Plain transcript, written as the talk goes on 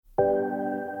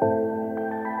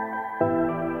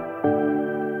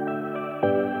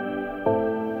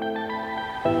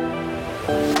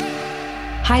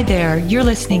Hi there. You're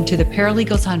listening to the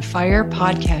Paralegals on Fire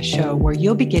podcast show, where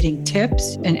you'll be getting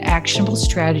tips and actionable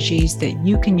strategies that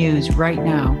you can use right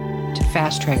now to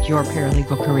fast track your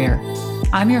paralegal career.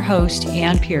 I'm your host,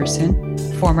 Ann Pearson,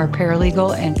 former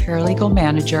paralegal and paralegal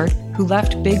manager who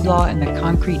left big law in the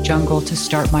concrete jungle to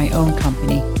start my own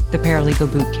company, the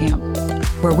Paralegal Boot Camp,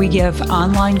 where we give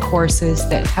online courses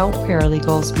that help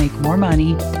paralegals make more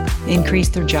money, increase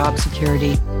their job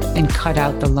security, and cut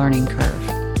out the learning curve.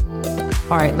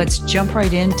 All right, let's jump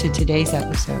right into today's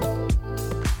episode.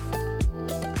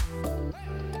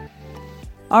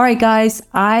 All right, guys,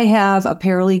 I have a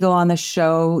paralegal on the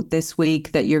show this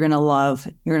week that you're going to love.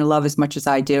 You're going to love as much as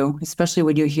I do, especially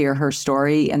when you hear her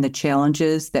story and the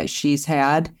challenges that she's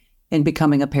had in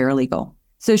becoming a paralegal.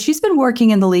 So she's been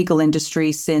working in the legal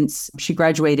industry since she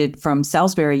graduated from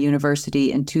Salisbury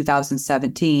University in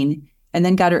 2017 and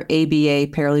then got her ABA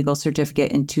paralegal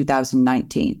certificate in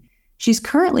 2019. She's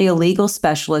currently a legal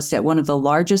specialist at one of the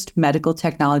largest medical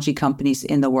technology companies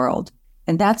in the world.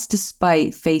 And that's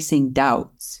despite facing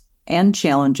doubts and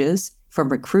challenges from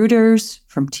recruiters,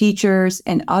 from teachers,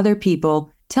 and other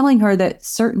people telling her that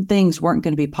certain things weren't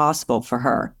going to be possible for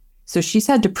her. So she's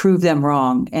had to prove them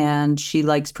wrong, and she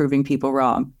likes proving people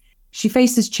wrong. She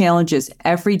faces challenges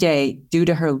every day due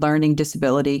to her learning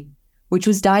disability, which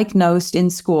was diagnosed in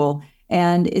school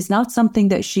and is not something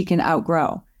that she can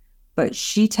outgrow. But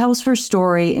she tells her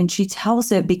story, and she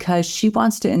tells it because she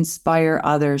wants to inspire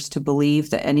others to believe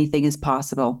that anything is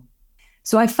possible.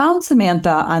 So I found Samantha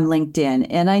on LinkedIn,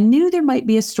 and I knew there might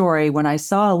be a story when I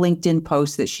saw a LinkedIn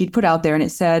post that she'd put out there, and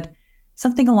it said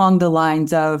something along the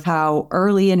lines of how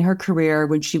early in her career,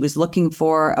 when she was looking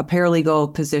for a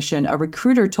paralegal position, a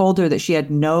recruiter told her that she had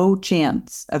no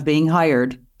chance of being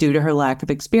hired due to her lack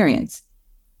of experience.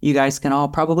 You guys can all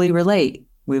probably relate.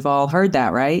 We've all heard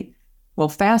that, right? Well,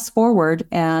 fast forward,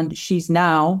 and she's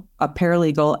now a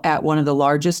paralegal at one of the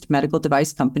largest medical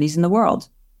device companies in the world.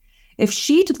 If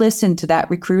she'd listened to that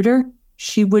recruiter,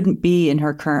 she wouldn't be in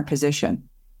her current position.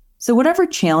 So whatever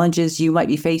challenges you might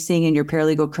be facing in your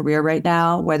paralegal career right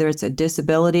now, whether it's a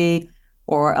disability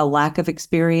or a lack of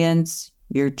experience,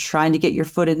 you're trying to get your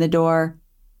foot in the door,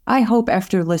 I hope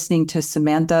after listening to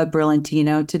Samantha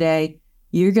Brillantino today,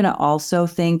 you're going to also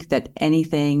think that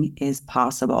anything is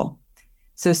possible.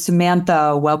 So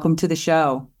Samantha, welcome to the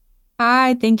show.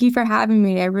 Hi, thank you for having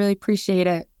me. I really appreciate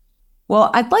it.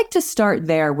 Well, I'd like to start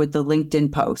there with the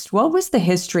LinkedIn post. What was the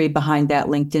history behind that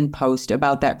LinkedIn post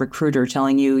about that recruiter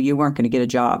telling you you weren't going to get a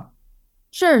job?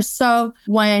 Sure. So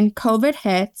when COVID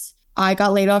hit, I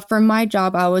got laid off from my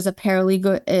job. I was a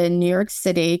paralegal in New York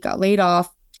City, got laid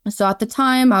off. So at the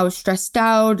time, I was stressed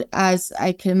out, as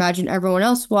I can imagine everyone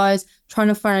else was, trying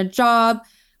to find a job.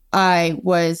 I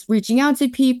was reaching out to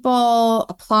people,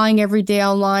 applying every day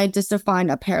online just to find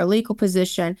a paralegal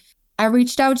position. I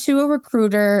reached out to a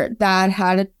recruiter that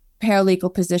had a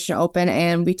paralegal position open,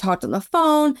 and we talked on the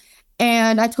phone,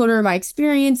 and I told her my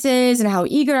experiences and how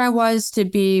eager I was to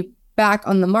be back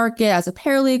on the market as a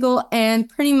paralegal. And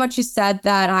pretty much she said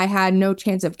that I had no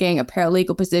chance of getting a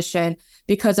paralegal position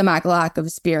because of my lack of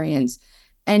experience.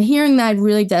 And hearing that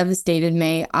really devastated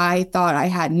me. I thought I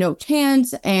had no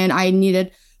chance, and I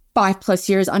needed 5+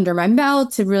 years under my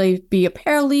belt to really be a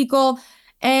paralegal.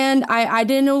 And I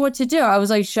didn't know what to do. I was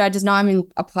like, should I just not even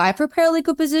apply for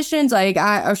paralegal positions?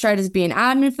 Or should I just be an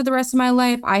admin for the rest of my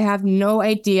life? I have no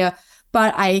idea.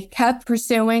 But I kept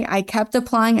pursuing, I kept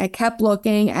applying, I kept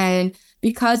looking. And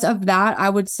because of that, I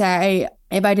would say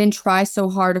if I didn't try so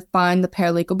hard to find the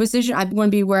paralegal position, I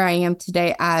wouldn't be where I am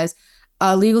today as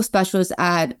a legal specialist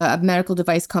at a medical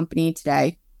device company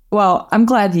today. Well, I'm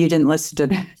glad you didn't listen to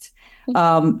that.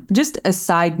 Just a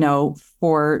side note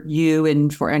for you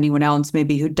and for anyone else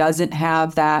maybe who doesn't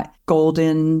have that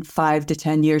golden 5 to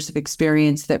 10 years of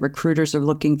experience that recruiters are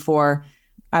looking for,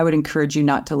 I would encourage you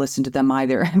not to listen to them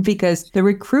either, because the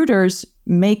recruiters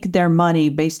make their money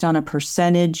based on a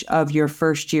percentage of your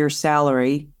first year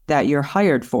salary that you're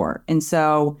hired for. And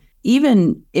so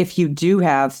even if you do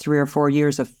have 3 or 4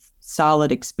 years of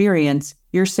solid experience,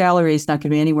 your salary is not going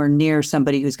to be anywhere near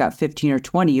somebody who's got 15 or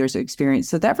 20 years of experience.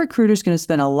 So that recruiter is going to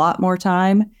spend a lot more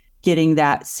time getting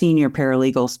that senior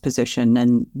paralegal's position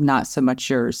and not so much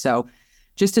yours. So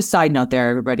just a side note there,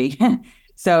 everybody.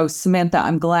 So Samantha,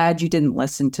 I'm glad you didn't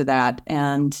listen to that.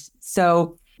 And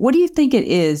so what do you think it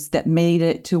is that made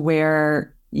it to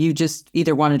where you just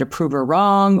either wanted to prove her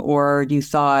wrong or you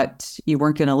thought you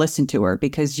weren't going to listen to her?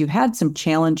 Because you had some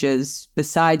challenges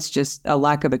besides just a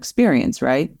lack of experience,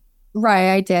 right?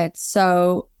 Right, I did.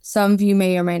 So some of you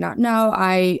may or may not know,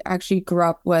 I actually grew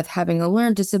up with having a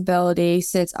learning disability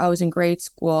since I was in grade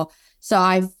school. So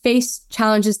I've faced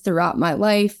challenges throughout my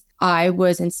life. I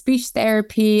was in speech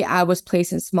therapy. I was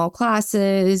placed in small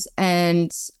classes,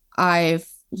 and I've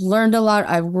learned a lot.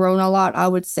 I've grown a lot, I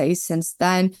would say, since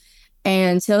then.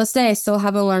 And till this day, I still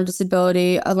have a learned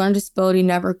disability. A learned disability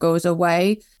never goes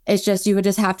away. It's just you would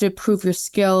just have to improve your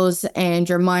skills and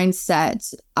your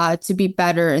mindset to be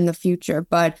better in the future.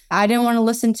 But I didn't want to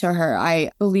listen to her.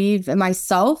 I believe in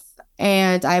myself,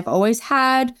 and I've always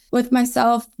had with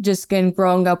myself, just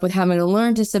growing up with having a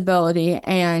learned disability.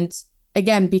 And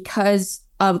again, because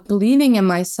of believing in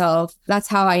myself, that's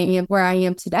how I am where I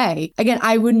am today. Again,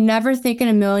 I would never think in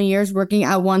a million years working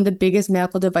at one of the biggest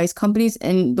medical device companies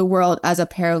in the world as a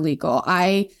paralegal.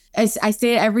 I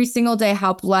say it every single day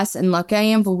how blessed and lucky I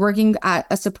am for working at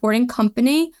a supporting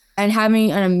company and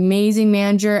having an amazing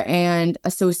manager and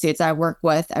associates I work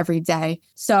with every day.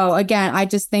 So again, I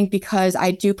just think because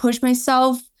I do push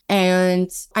myself, and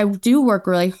I do work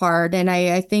really hard, and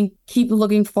I think keep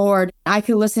looking forward. I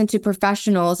could listen to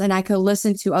professionals and I could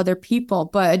listen to other people,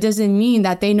 but it doesn't mean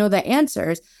that they know the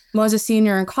answers. When I was a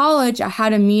senior in college, I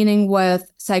had a meeting with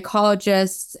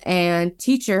psychologists and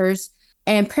teachers,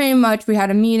 and pretty much we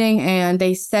had a meeting, and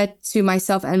they said to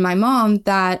myself and my mom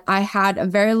that I had a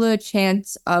very little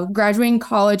chance of graduating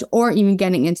college or even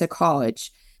getting into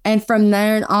college. And from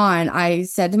then on, I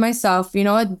said to myself, you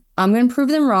know what, I'm going to prove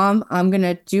them wrong. I'm going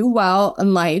to do well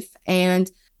in life.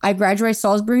 And I graduated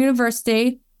Salisbury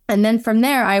University. And then from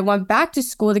there, I went back to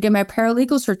school to get my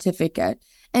paralegal certificate.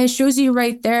 And it shows you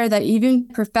right there that even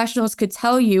professionals could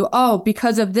tell you, oh,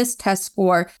 because of this test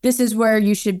score, this is where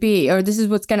you should be, or this is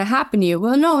what's going to happen to you.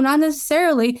 Well, no, not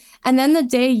necessarily. And then the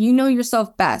day you know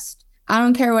yourself best. I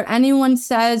don't care what anyone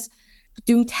says,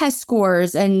 doing test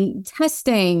scores and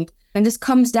testing. And this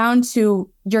comes down to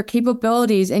your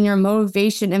capabilities and your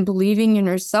motivation and believing in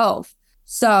yourself.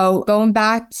 So going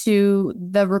back to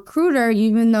the recruiter,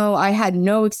 even though I had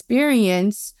no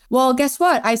experience, well, guess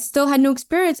what? I still had no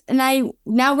experience. And I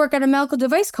now work at a medical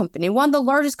device company, one of the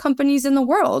largest companies in the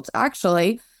world,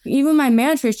 actually. Even my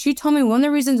manager, she told me one of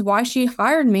the reasons why she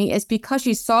hired me is because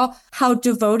she saw how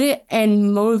devoted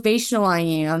and motivational I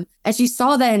am. And she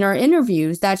saw that in our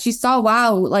interviews, that she saw,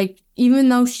 wow, like, even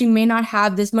though she may not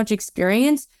have this much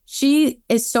experience, she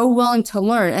is so willing to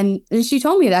learn. And she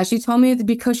told me that. She told me that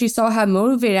because she saw how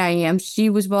motivated I am, she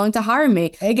was willing to hire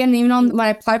me. Again, even when I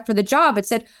applied for the job, it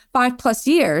said 5+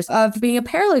 years of being a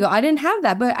paralegal. I didn't have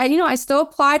that, but I still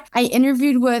applied. I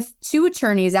interviewed with 2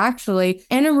 attorneys, actually,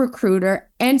 and a recruiter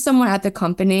and someone at the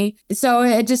company. So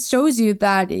it just shows you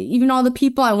that even all the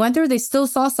people I went through, they still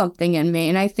saw something in me.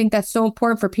 And I think that's so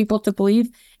important for people to believe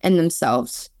in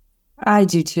themselves. I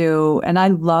do too. And I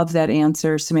love that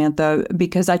answer, Samantha,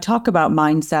 because I talk about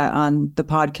mindset on the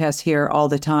podcast here all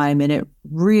the time. And it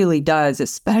really does,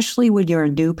 especially when you're a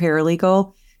new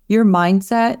paralegal, your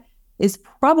mindset is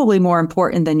probably more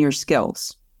important than your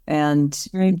skills and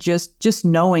just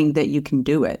knowing that you can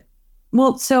do it.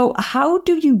 Well, so how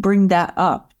do you bring that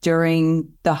up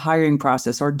during the hiring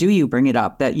process, or do you bring it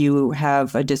up that you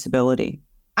have a disability?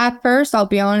 At first, I'll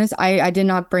be honest, I did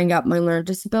not bring up my learning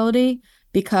disability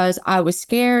because I was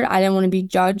scared. I didn't want to be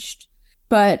judged.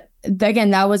 But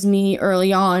again, that was me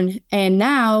early on. And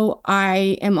now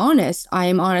I am honest. I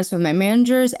am honest with my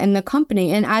managers and the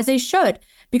company, and as they should.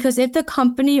 Because if the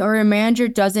company or your manager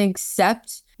doesn't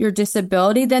accept your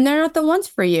disability, then they're not the ones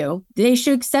for you. They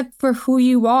should accept for who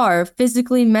you are,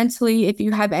 physically, mentally, if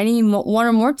you have any one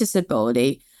or more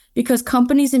disability. Because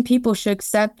companies and people should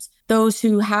accept those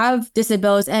who have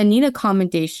disabilities and need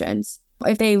accommodations.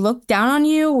 If they look down on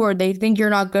you or they think you're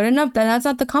not good enough, then that's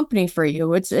not the company for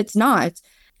you. It's not.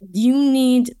 You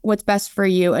need what's best for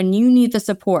you, and you need the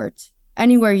support.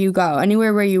 Anywhere you go,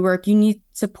 anywhere where you work, you need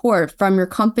support from your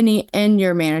company and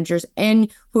your managers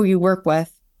and who you work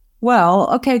with.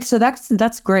 Well, okay, so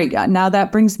that's great. Now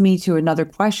that brings me to another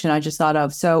question I just thought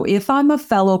of. So if I'm a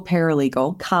fellow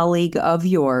paralegal, colleague of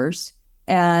yours,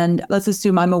 and let's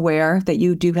assume I'm aware that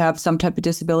you do have some type of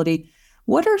disability,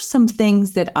 what are some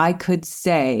things that I could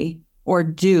say or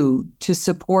do to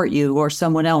support you or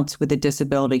someone else with a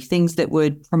disability, things that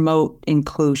would promote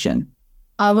inclusion?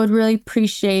 I would really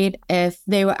appreciate if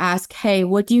they would ask, hey,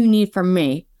 what do you need from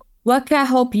me? What can I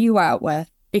help you out with?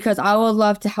 Because I would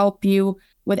love to help you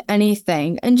with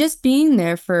anything, and just being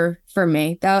there for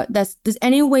me. That's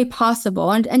any way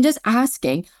possible, and just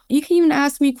asking. You can even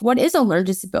ask me, what is a learning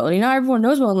disability? Not everyone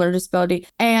knows what a learning disability,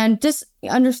 and just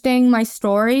understanding my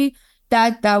story,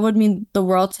 that would mean the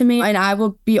world to me, and I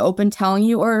will be open telling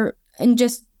you and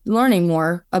just learning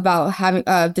more about having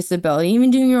a disability,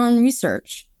 even doing your own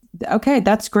research. Okay,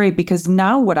 that's great, because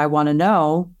now what I want to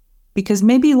know, because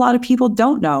maybe a lot of people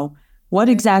don't know, what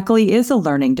exactly is a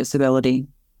learning disability?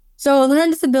 So learning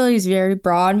disability is very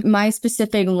broad. My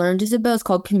specific learning disability is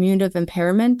called communicative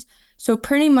impairment. So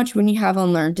pretty much when you have a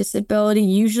learning disability,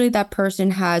 usually that person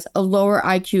has a lower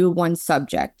IQ of one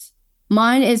subject.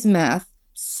 Mine is math.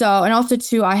 So, and also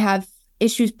too, I have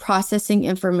issues processing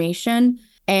information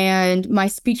and my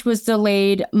speech was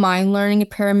delayed. My learning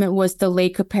impairment was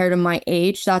delayed compared to my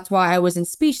age. That's why I was in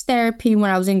speech therapy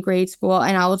when I was in grade school.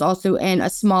 And I was also in a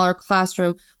smaller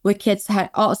classroom with kids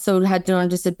that had learning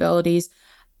disabilities.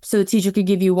 So the teacher could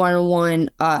give you one-on-one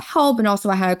help. And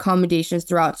also I had accommodations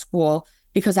throughout school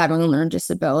because I have a learning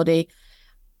disability.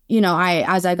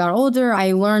 As I got older,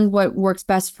 I learned what works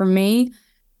best for me.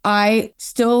 I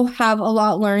still have a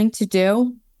lot learning to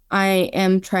do. I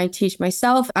am trying to teach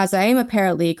myself as I am a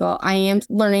paralegal. I am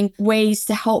learning ways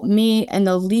to help me in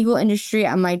the legal industry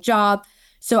at my job.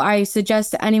 So I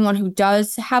suggest to anyone who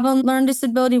does have a learning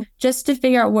disability just to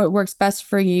figure out what works best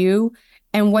for you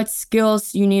and what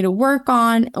skills you need to work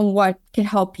on and what can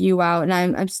help you out. And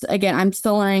I'm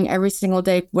still learning every single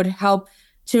day what help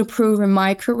to improve in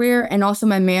my career. And also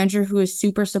my manager, who is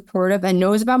super supportive and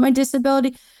knows about my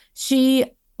disability, she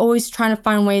always trying to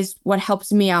find ways what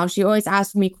helps me out. She always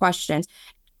asks me questions.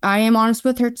 I am honest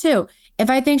with her too. If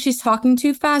I think she's talking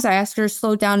too fast, I ask her to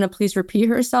slow down and please repeat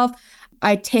herself.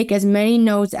 I take as many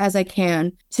notes as I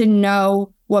can to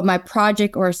know what my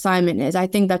project or assignment is. I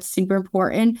think that's super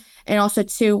important. And also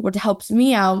too, what helps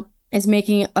me out is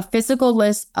making a physical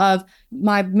list of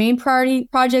my main priority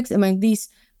projects and my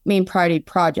least main priority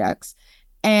projects.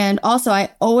 And also, I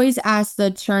always ask the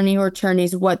attorney or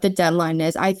attorneys what the deadline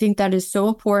is. I think that is so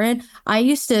important. I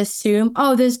used to assume,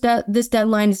 this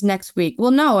deadline is next week.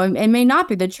 Well, no, it may not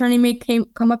be. The attorney may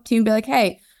come up to you and be like,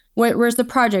 hey, where's the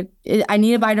project? I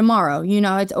need it by tomorrow.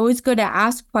 It's always good to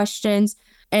ask questions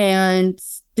and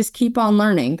just keep on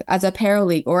learning as a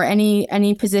paralegal or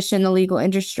any position in the legal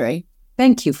industry.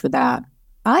 Thank you for that.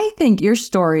 I think your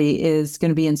story is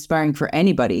going to be inspiring for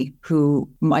anybody who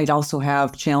might also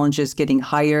have challenges getting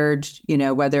hired,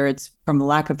 whether it's from a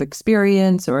lack of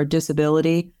experience or a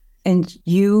disability. And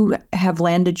you have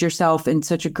landed yourself in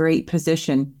such a great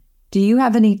position. Do you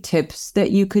have any tips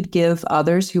that you could give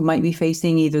others who might be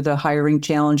facing either the hiring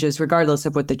challenges, regardless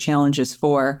of what the challenge is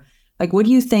for? Like, what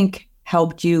do you think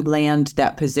helped you land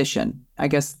that position? I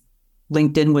guess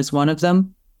LinkedIn was one of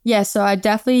them. Yeah, so I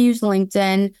definitely use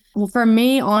LinkedIn. Well, for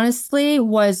me, honestly,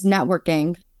 was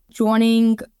networking.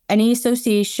 Joining any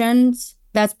associations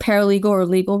that's paralegal or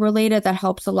legal related, that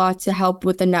helps a lot to help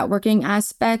with the networking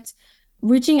aspect.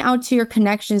 Reaching out to your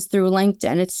connections through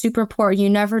LinkedIn, it's super important. You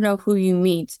never know who you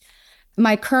meet.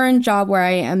 My current job where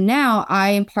I am now, I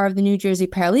am part of the New Jersey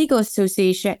Paralegal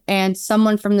Association, and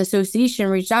someone from the association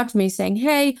reached out to me saying,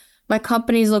 hey, my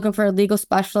company is looking for a legal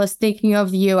specialist. Thinking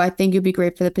of you, I think you'd be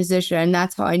great for the position. And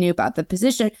that's how I knew about the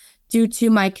position, due to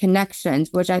my connections,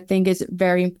 which I think is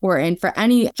very important for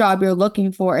any job you're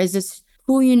looking for. Is just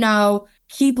who you know.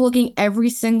 Keep looking every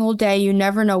single day. You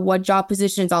never know what job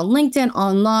positions on LinkedIn,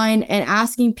 online, and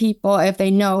asking people if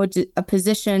they know a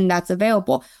position that's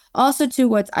available. Also, too,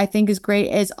 what I think is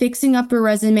great is fixing up your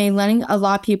resume, letting a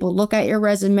lot of people look at your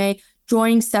resume,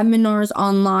 joining seminars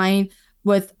online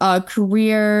with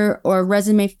career or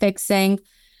resume fixing.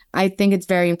 I think it's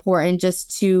very important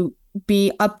just to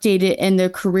be updated in the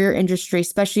career industry,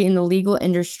 especially in the legal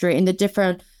industry, in the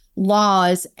different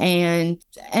laws and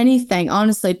anything,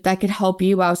 honestly, that could help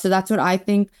you out. So that's what I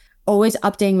think. Always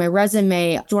updating my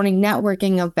resume, joining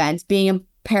networking events, being in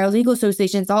paralegal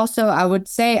associations. Also, I would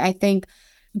say, I think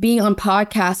being on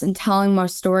podcasts and telling my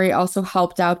story also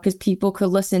helped out because people could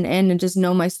listen in and just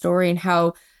know my story and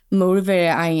how motivated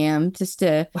I am just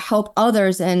to help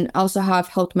others and also have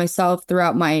helped myself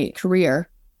throughout my career.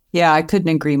 Yeah, I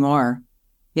couldn't agree more.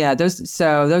 Yeah, those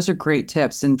are great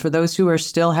tips. And for those who are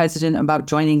still hesitant about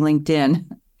joining LinkedIn,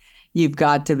 you've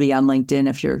got to be on LinkedIn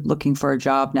if you're looking for a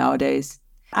job nowadays.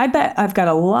 I bet I've got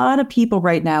a lot of people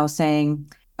right now saying,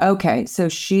 okay, so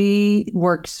she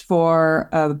works for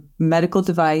a medical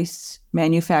device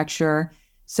manufacturer.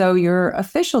 So your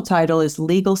official title is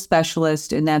legal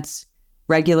specialist, and that's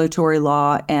regulatory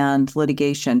law and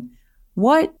litigation.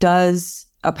 What does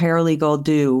a paralegal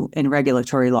do in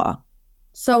regulatory law?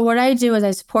 So what I do is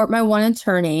I support my one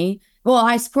attorney. Well,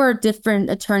 I support different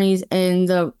attorneys in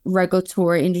the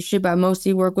regulatory industry, but I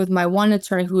mostly work with my one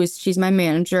attorney she's my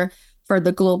manager for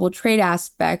the global trade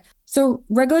aspect. So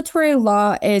regulatory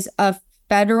law is a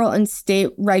federal and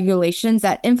state regulations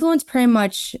that influence pretty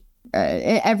much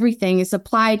everything,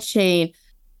 supply chain,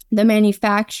 the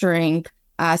manufacturing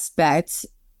aspects.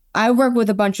 I work with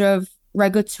a bunch of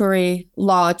regulatory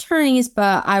law attorneys,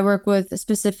 but I work with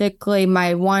specifically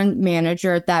my one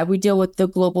manager that we deal with the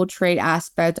global trade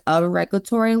aspect of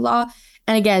regulatory law.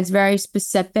 And again, it's very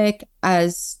specific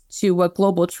as to what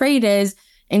global trade is.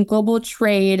 And global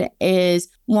trade is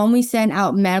when we send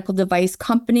out medical device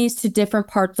companies to different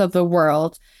parts of the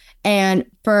world. And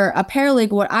for a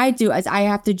paralegal, what I do is I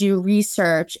have to do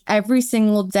research every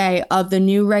single day of the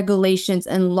new regulations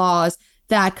and laws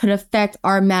that could affect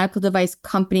our medical device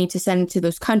company to send to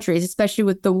those countries, especially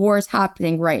with the wars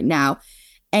happening right now.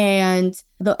 And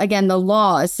the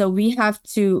laws. So we have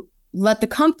to let the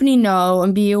company know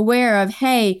and be aware of,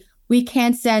 hey, we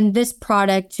can't send this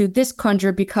product to this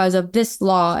country because of this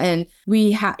law. And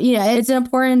we have, it's an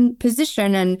important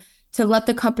position, and to let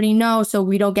the company know so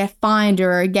we don't get fined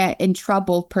or get in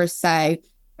trouble per se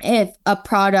if a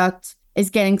product is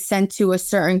getting sent to a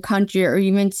certain country or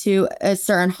even to a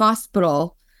certain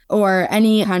hospital or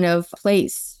any kind of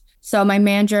place. So my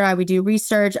manager and I, we do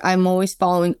research. I'm always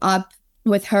following up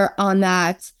with her on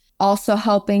that. Also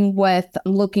helping with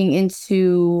looking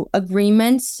into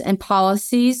agreements and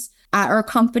policies at our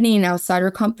company and outside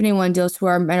our company when it deals to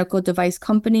our medical device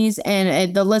companies.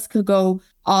 And the list could go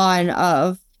on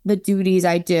of the duties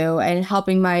I do and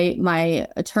helping my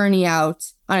attorney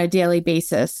out on a daily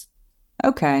basis.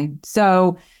 Okay.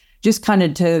 So just kind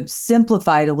of to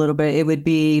simplify it a little bit, it would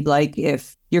be like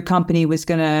if your company was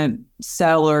going to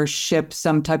sell or ship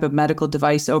some type of medical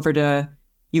device over to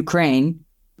Ukraine,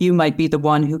 you might be the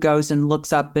one who goes and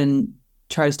looks up and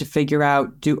tries to figure out,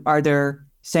 are there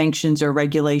sanctions or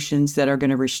regulations that are going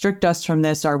to restrict us from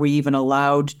this? Are we even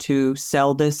allowed to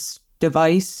sell this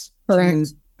device?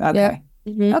 Correct. Okay. Yep.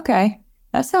 Mm-hmm. Okay.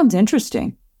 That sounds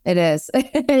interesting. It is.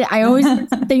 I always learn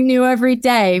something new every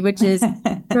day, which is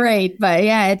great. But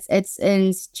yeah,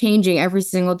 it's changing every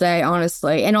single day,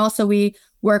 honestly. And also we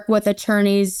work with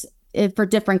attorneys for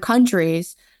different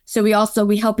countries. So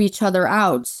we help each other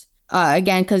out.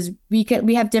 Again, because we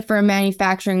have different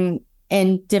manufacturing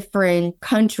in different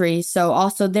countries. So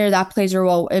also that plays a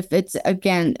role. If it's,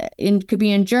 again, could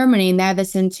be in Germany and they have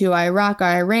this into Iraq or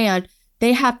Iran,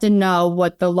 they have to know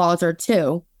what the laws are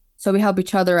too. So we help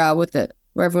each other out with it,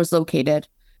 wherever it's located.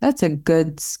 That's a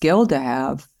good skill to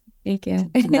have. Thank you.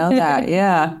 To know that,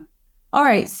 yeah. All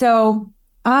right, so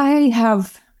I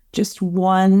have just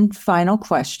one final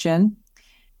question,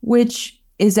 which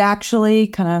is actually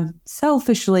kind of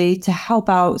selfishly to help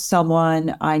out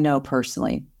someone I know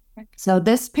personally. So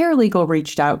this paralegal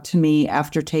reached out to me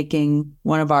after taking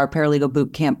one of our paralegal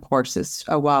boot camp courses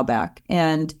a while back.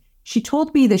 And she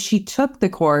told me that she took the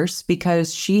course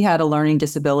because she had a learning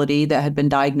disability that had been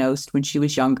diagnosed when she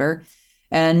was younger.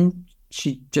 And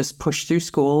she just pushed through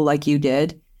school like you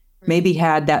did, maybe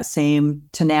had that same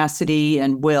tenacity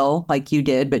and will like you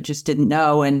did, but just didn't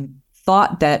know and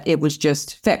thought that it was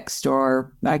just fixed,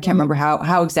 or I can't remember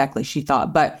how exactly she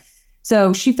thought. But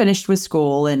so she finished with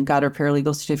school and got her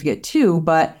paralegal certificate too.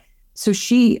 But so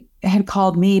she had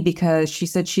called me because she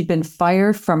said she'd been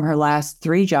fired from her last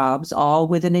 3 jobs, all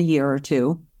within a year or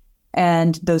two.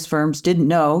 And those firms didn't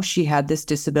know she had this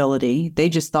disability. They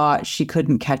just thought she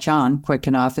couldn't catch on quick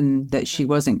enough and that she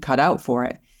wasn't cut out for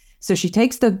it. So she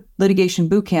takes the litigation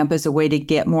boot camp as a way to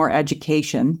get more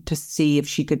education to see if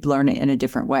she could learn it in a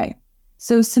different way.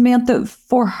 So Samantha,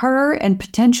 for her and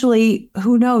potentially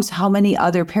who knows how many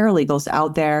other paralegals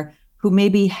out there who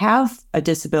maybe have a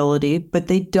disability, but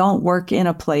they don't work in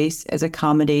a place as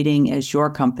accommodating as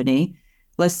your company.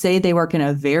 Let's say they work in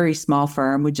a very small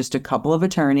firm with just a couple of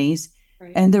attorneys,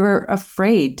 right, and they're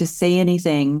afraid to say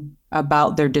anything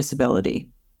about their disability.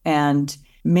 And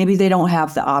maybe they don't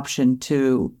have the option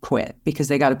to quit because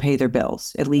they got to pay their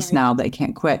bills. At least now they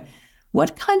can't quit.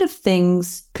 What kind of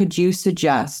things could you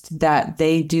suggest that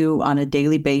they do on a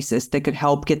daily basis that could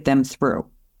help get them through?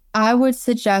 I would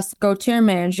suggest go to your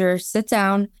manager, sit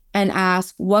down and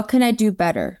ask, what can I do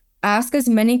better? Ask as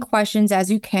many questions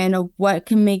as you can of what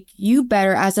can make you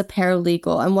better as a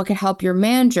paralegal and what can help your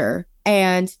manager.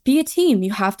 And be a team.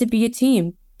 You have to be a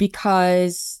team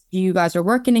because you guys are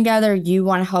working together. You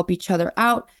want to help each other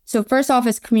out. So first off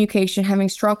is communication, having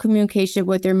strong communication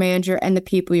with your manager and the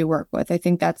people you work with. I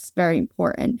think that's very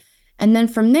important. And then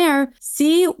from there,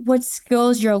 see what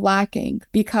skills you're lacking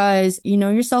because you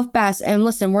know yourself best. And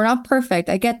listen, we're not perfect.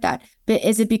 I get that. But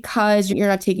is it because you're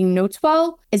not taking notes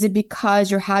well? Is it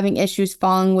because you're having issues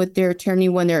following with their attorney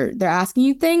when they're asking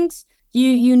you things?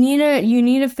 You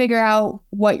need to figure out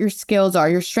what your skills are,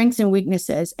 your strengths and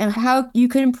weaknesses, and how you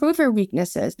can improve your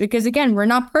weaknesses. Because again, we're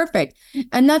not perfect,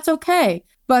 and that's okay.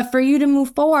 But for you to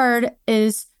move forward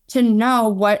is to know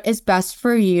what is best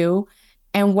for you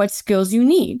and what skills you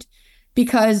need.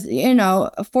 Because,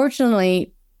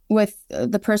 fortunately, with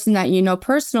the person that you know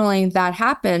personally that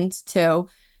happened to,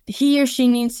 he or she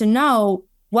needs to know,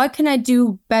 what can I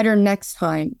do better next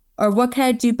time? Or what can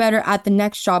I do better at the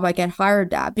next job I get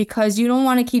hired at? Because you don't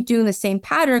want to keep doing the same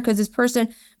pattern, because this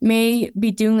person may be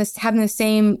doing this, having the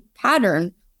same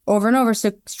pattern over and over.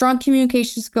 So strong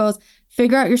communication skills,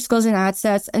 figure out your skills and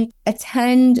assets, and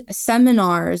attend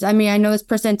seminars. I mean, I know this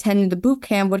person attended the boot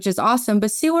camp, which is awesome,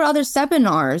 but see what other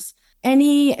seminars,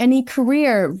 any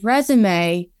career,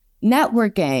 resume,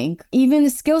 networking, even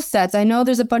the skill sets. I know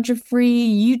there's a bunch of free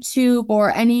YouTube or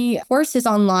any courses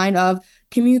online of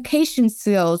communication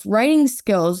skills, writing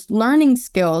skills, learning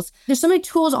skills. There's so many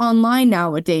tools online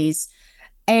nowadays.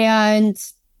 And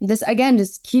this, again,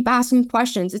 just keep asking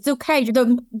questions. It's okay.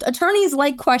 The attorneys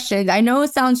like questions. I know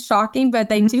it sounds shocking, but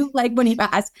they do like when you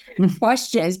ask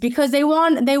questions, because they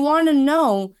want to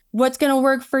know what's going to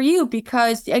work for you.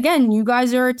 Because again, you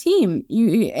guys are a team.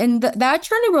 That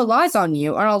attorney relies on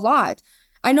you a lot.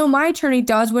 I know my attorney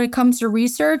does when it comes to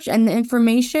research and the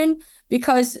information,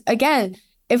 because again,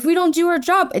 if we don't do our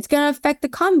job, it's going to affect the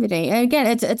company. And again,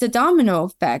 it's a domino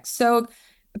effect. So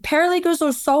paralegals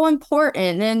are so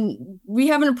important, and we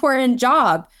have an important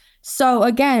job. So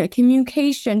again,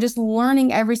 communication, just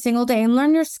learning every single day and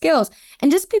learn your skills, and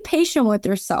just be patient with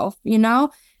yourself,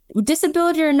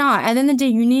 disability or not. At the end of the day,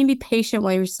 you need to be patient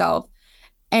with yourself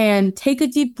and take a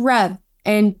deep breath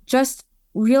and just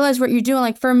realize what you're doing.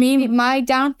 Like for me, my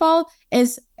downfall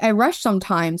is I rush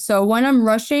sometimes. So when I'm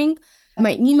rushing,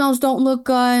 my emails don't look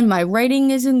good, my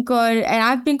writing isn't good, and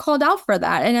I've been called out for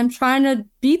that. And I'm trying to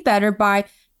be better by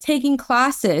taking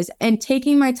classes and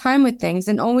taking my time with things,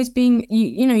 and always being,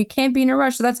 you can't be in a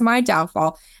rush. So that's my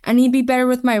downfall. I need to be better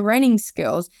with my writing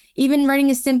skills. Even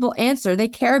writing a simple answer, they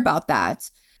care about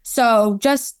that. So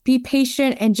just be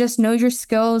patient and just know your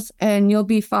skills, and you'll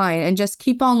be fine. And just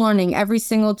keep on learning every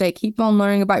single day. Keep on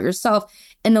learning about yourself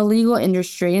in the legal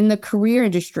industry, in the career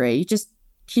industry. You just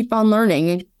keep on learning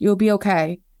and you'll be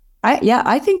okay.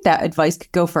 I think that advice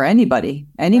could go for anybody,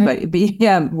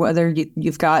 right. Whether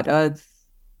you've got a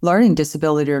learning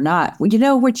disability or not.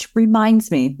 Which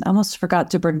reminds me, I almost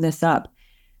forgot to bring this up.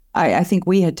 I think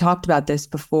we had talked about this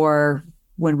before,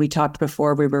 when we talked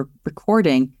before we were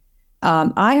recording.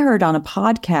 I heard on a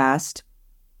podcast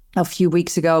a few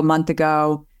weeks ago, a month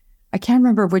ago, I can't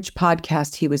remember which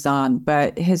podcast he was on,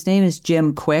 but his name is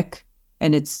Jim Quick,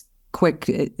 and it's Quick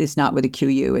is not with a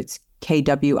QU, it's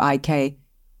KWIK.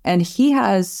 And he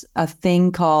has a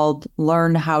thing called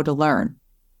Learn How to Learn.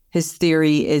 His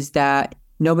theory is that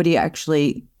nobody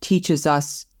actually teaches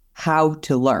us how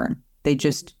to learn. They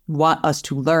just want us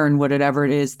to learn whatever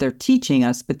it is they're teaching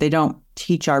us, but they don't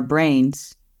teach our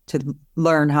brains to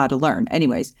learn how to learn.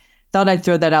 Anyways, thought I'd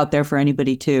throw that out there for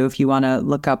anybody too, if you want to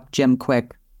look up Jim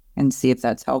Quick and see if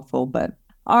that's helpful. But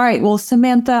all right. Well,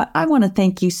 Samantha, I want to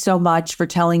thank you so much for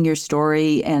telling your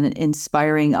story and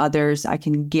inspiring others. I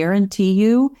can guarantee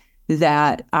you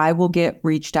that I will get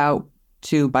reached out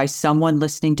to by someone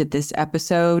listening to this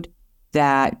episode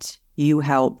that you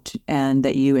helped and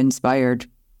that you inspired.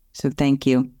 So thank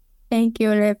you. Thank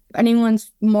you. And if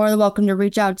anyone's more than welcome to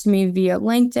reach out to me via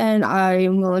LinkedIn, I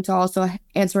am willing to also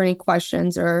answer any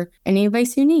questions or any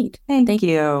advice you need. Thank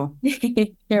you.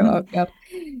 You're welcome.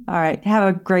 All right.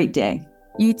 Have a great day.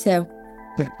 You too.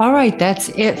 All right. That's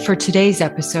it for today's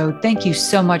episode. Thank you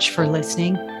so much for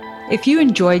listening. If you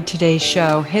enjoyed today's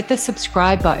show, hit the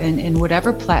subscribe button in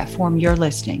whatever platform you're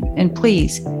listening. And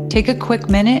please take a quick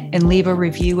minute and leave a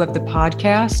review of the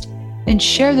podcast, and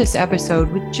share this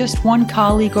episode with just one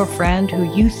colleague or friend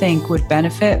who you think would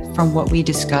benefit from what we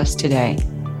discussed today.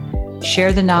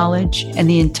 Share the knowledge, and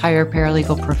the entire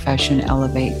paralegal profession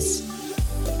elevates.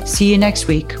 See you next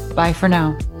week. Bye for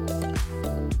now.